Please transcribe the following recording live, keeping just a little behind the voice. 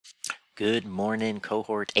Good morning,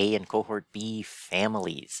 Cohort A and Cohort B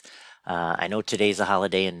families. I know today's a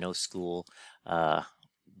holiday and no school, uh,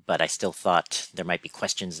 but I still thought there might be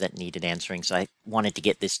questions that needed answering, so I wanted to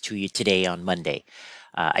get this to you today on Monday.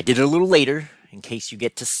 I did it a little later in case you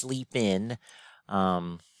get to sleep in.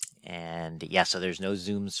 Um, and yeah, so there's no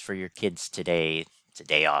Zooms for your kids today. It's a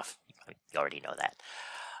day off. You already know that.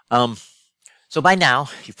 Um, so by now,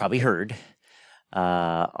 you've probably heard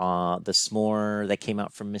the s'more that came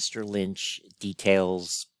out from Mr. Lynch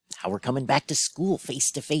details how we're coming back to school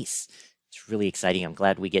face to face. It's really exciting. I'm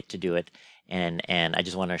glad we get to do it. And I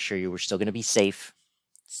just want to assure you we're still going to be safe,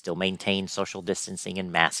 still maintain social distancing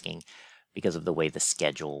and masking because of the way the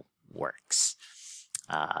schedule works.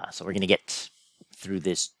 So we're going to get through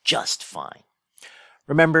this just fine.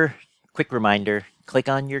 Remember, quick reminder, click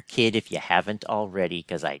on your kid if you haven't already,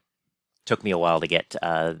 because I took me a while to get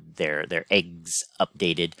their eggs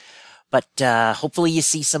updated. But hopefully you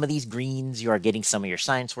see some of these greens. You are getting some of your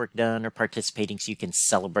science work done or participating so you can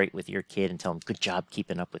celebrate with your kid and tell them, good job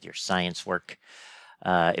keeping up with your science work.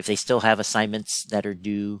 If they still have assignments that are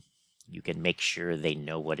due, you can make sure they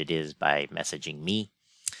know what it is by messaging me.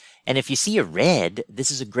 And if you see a red,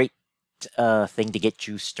 this is a great thing to get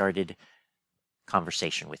you started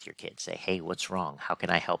conversation with your kids. Say, hey, what's wrong? How can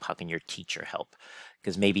I help? How can your teacher help?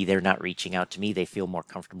 Because maybe they're not reaching out to me. They feel more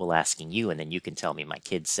comfortable asking you. And then you can tell me, my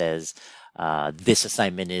kid says, this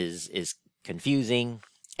assignment is confusing.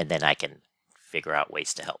 And then I can figure out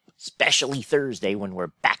ways to help, especially Thursday when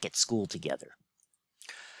we're back at school together.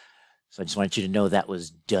 So I just wanted you to know that was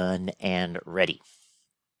done and ready.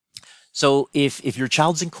 So if your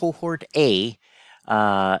child's in cohort A,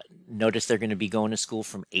 notice they're going to be going to school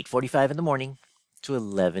from 8:45 in the morning to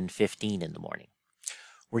 11:15 in the morning.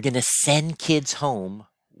 We're going to send kids home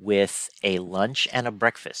with a lunch and a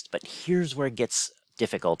breakfast, but here's where it gets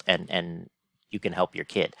difficult and you can help your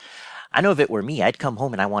kid. I know if it were me, I'd come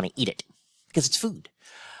home and I want to eat it because it's food.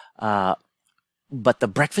 But the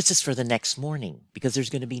breakfast is for the next morning because there's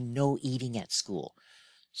going to be no eating at school.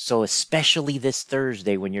 So especially this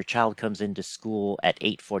Thursday when your child comes into school at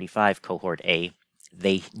 8:45 cohort A,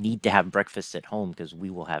 they need to have breakfast at home because we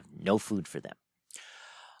will have no food for them.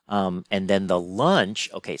 And then the lunch,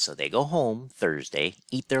 okay, so they go home Thursday,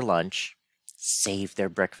 eat their lunch, save their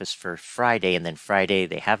breakfast for Friday, and then Friday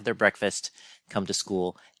they have their breakfast, come to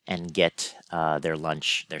school, and get their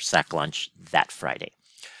lunch, their sack lunch that Friday.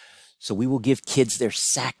 So we will give kids their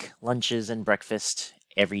sack lunches and breakfast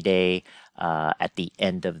every day at the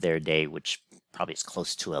end of their day, which probably is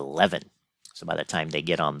close to 11. So by the time they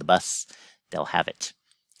get on the bus, they'll have it.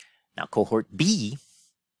 Now, cohort B,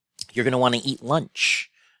 you're going to want to eat lunch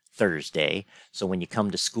Thursday. So when you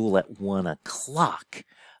come to school at 1 o'clock,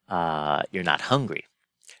 you're not hungry.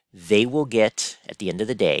 They will get, at the end of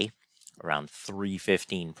the day, around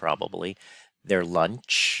 3:15 probably, their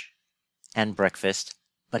lunch and breakfast,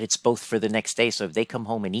 but it's both for the next day. So if they come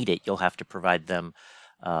home and eat it, you'll have to provide them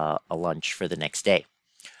a lunch for the next day.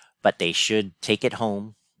 But they should take it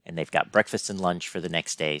home, and they've got breakfast and lunch for the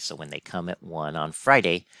next day. So when they come at 1 on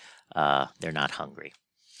Friday, they're not hungry.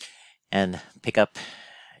 And pick up,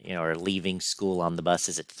 or leaving school on the bus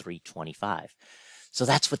is at 3:25. So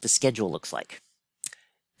that's what the schedule looks like.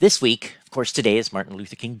 This week, of course, today is Martin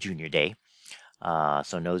Luther King Jr. Day.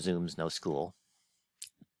 So no Zooms, no school.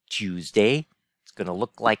 Tuesday, it's going to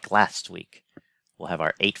look like last week. We'll have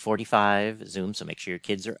our 8:45 Zoom, so make sure your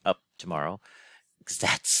kids are up tomorrow, because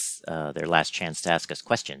that's their last chance to ask us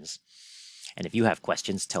questions. And if you have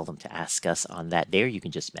questions, tell them to ask us on that day, or you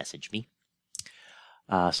can just message me.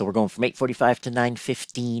 So we're going from 8:45 to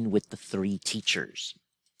 9:15 with the 3 teachers.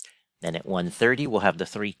 Then at 1:30, we'll have the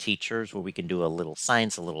 3 teachers where we can do a little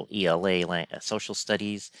science, a little ELA, social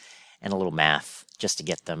studies, and a little math just to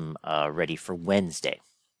get them ready for Wednesday.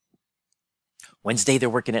 Wednesday, they're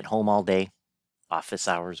working at home all day. Office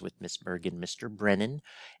hours with Miss Berg and Mr. Brennan,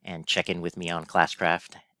 and check in with me on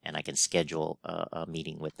Classcraft, and I can schedule a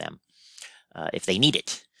meeting with them if they need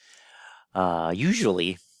it.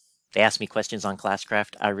 Usually, they ask me questions on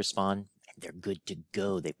Classcraft, I respond, and they're good to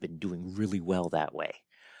go. They've been doing really well that way.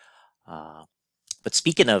 But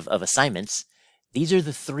speaking of assignments, these are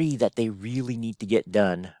the 3 that they really need to get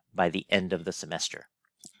done by the end of the semester.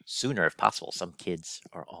 Sooner if possible. Some kids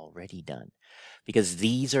are already done, because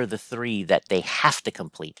these are the 3 that they have to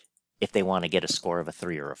complete if they want to get a score of a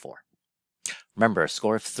 3 or a 4. Remember, a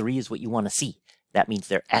score of 3 is what you want to see. That means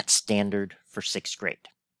they're at standard for 6th grade,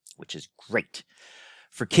 which is great.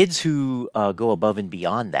 For kids who go above and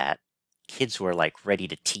beyond that, kids who are like ready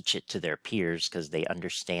to teach it to their peers because they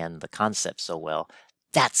understand the concept so well,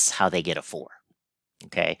 that's how they get a 4.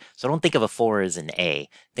 Okay, so don't think of a 4 as an A.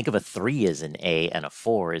 Think of a 3 as an A, and a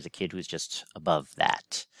 4 as a kid who's just above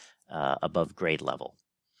that, above grade level.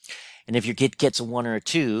 And if your kid gets a 1 or a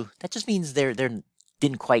 2, that just means they're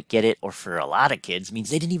didn't quite get it, or for a lot of kids, means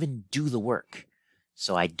they didn't even do the work.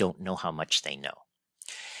 So I don't know how much they know.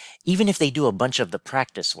 Even if they do a bunch of the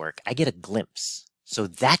practice work, I get a glimpse. So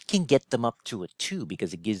that can get them up to a 2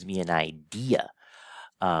 because it gives me an idea.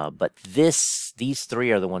 But these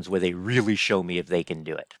 3 are the ones where they really show me if they can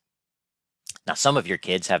do it. Now, some of your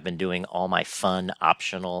kids have been doing all my fun,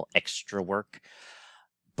 optional, extra work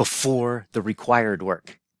before the required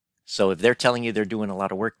work. So if they're telling you they're doing a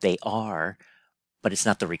lot of work, they are, but it's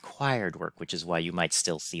not the required work, which is why you might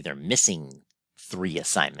still see they're missing 3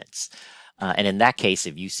 assignments. And in that case,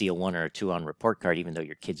 if you see a 1 or a 2 on report card, even though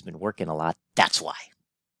your kid's been working a lot, that's why,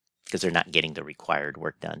 because they're not getting the required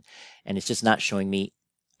work done. And it's just not showing me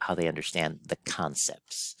how they understand the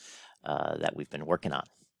concepts that we've been working on.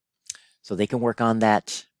 So they can work on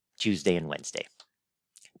that Tuesday and Wednesday.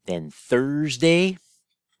 Then Thursday,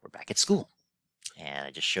 we're back at school. And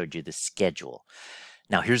I just showed you the schedule.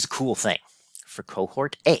 Now here's the cool thing. For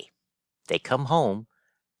Cohort A, they come home,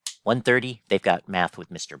 1:30, they've got math with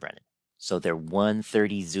Mr. Brennan. So their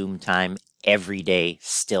 1:30 Zoom time every day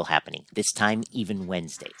still happening. This time even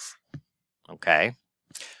Wednesdays. Okay?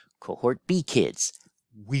 Cohort B kids,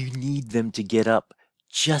 we need them to get up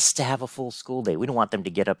just to have a full school day. We don't want them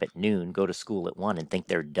to get up at noon, go to school at 1, and think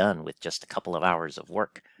they're done with just a couple of hours of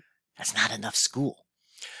work. That's not enough school.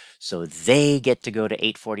 So they get to go to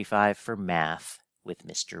 8:45 for math with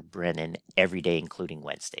Mr. Brennan every day, including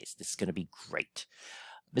Wednesdays. This is going to be great.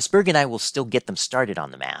 Ms. Berg and I will still get them started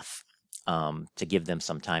on the math to give them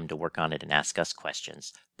some time to work on it and ask us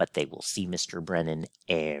questions, but they will see Mr. Brennan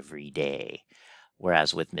every day.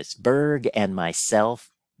 Whereas with Ms. Berg and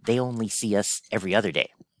myself, they only see us every other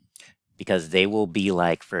day because they will be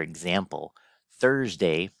like, for example,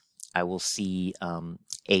 Thursday, I will see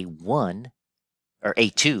A1 or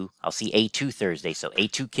A2. I'll see A2 Thursday. So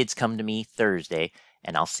A2 kids come to me Thursday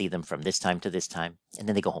and I'll see them from this time to this time and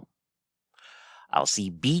then they go home. I'll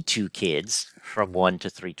see B2 kids from 1 to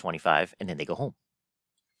 3:25 and then they go home.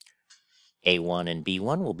 A1 and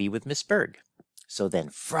B1 will be with Miss Berg. So then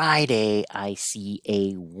Friday, I see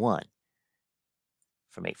A1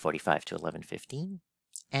 from 8:45 to 11:15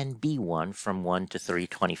 and B1 from 1 to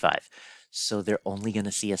 3:25. So they're only going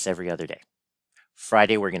to see us every other day.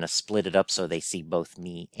 Friday, we're going to split it up so they see both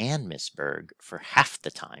me and Miss Berg for half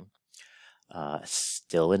the time,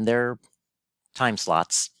 still in their time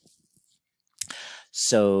slots.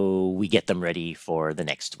 So we get them ready for the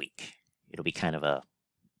next week. It'll be kind of a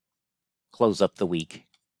close up the week,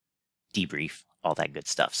 debrief, all that good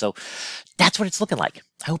stuff. So that's what it's looking like.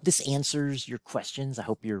 I hope this answers your questions. I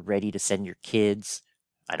hope you're ready to send your kids.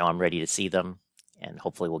 I know I'm ready to see them. And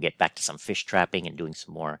hopefully we'll get back to some fish trapping and doing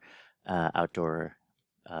some more outdoor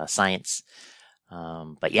science.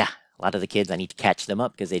 But yeah, a lot of the kids, I need to catch them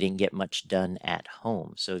up because they didn't get much done at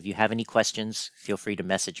home. So if you have any questions, feel free to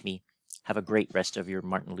message me. Have a great rest of your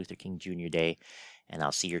Martin Luther King Jr. Day, and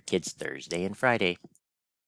I'll see your kids Thursday and Friday.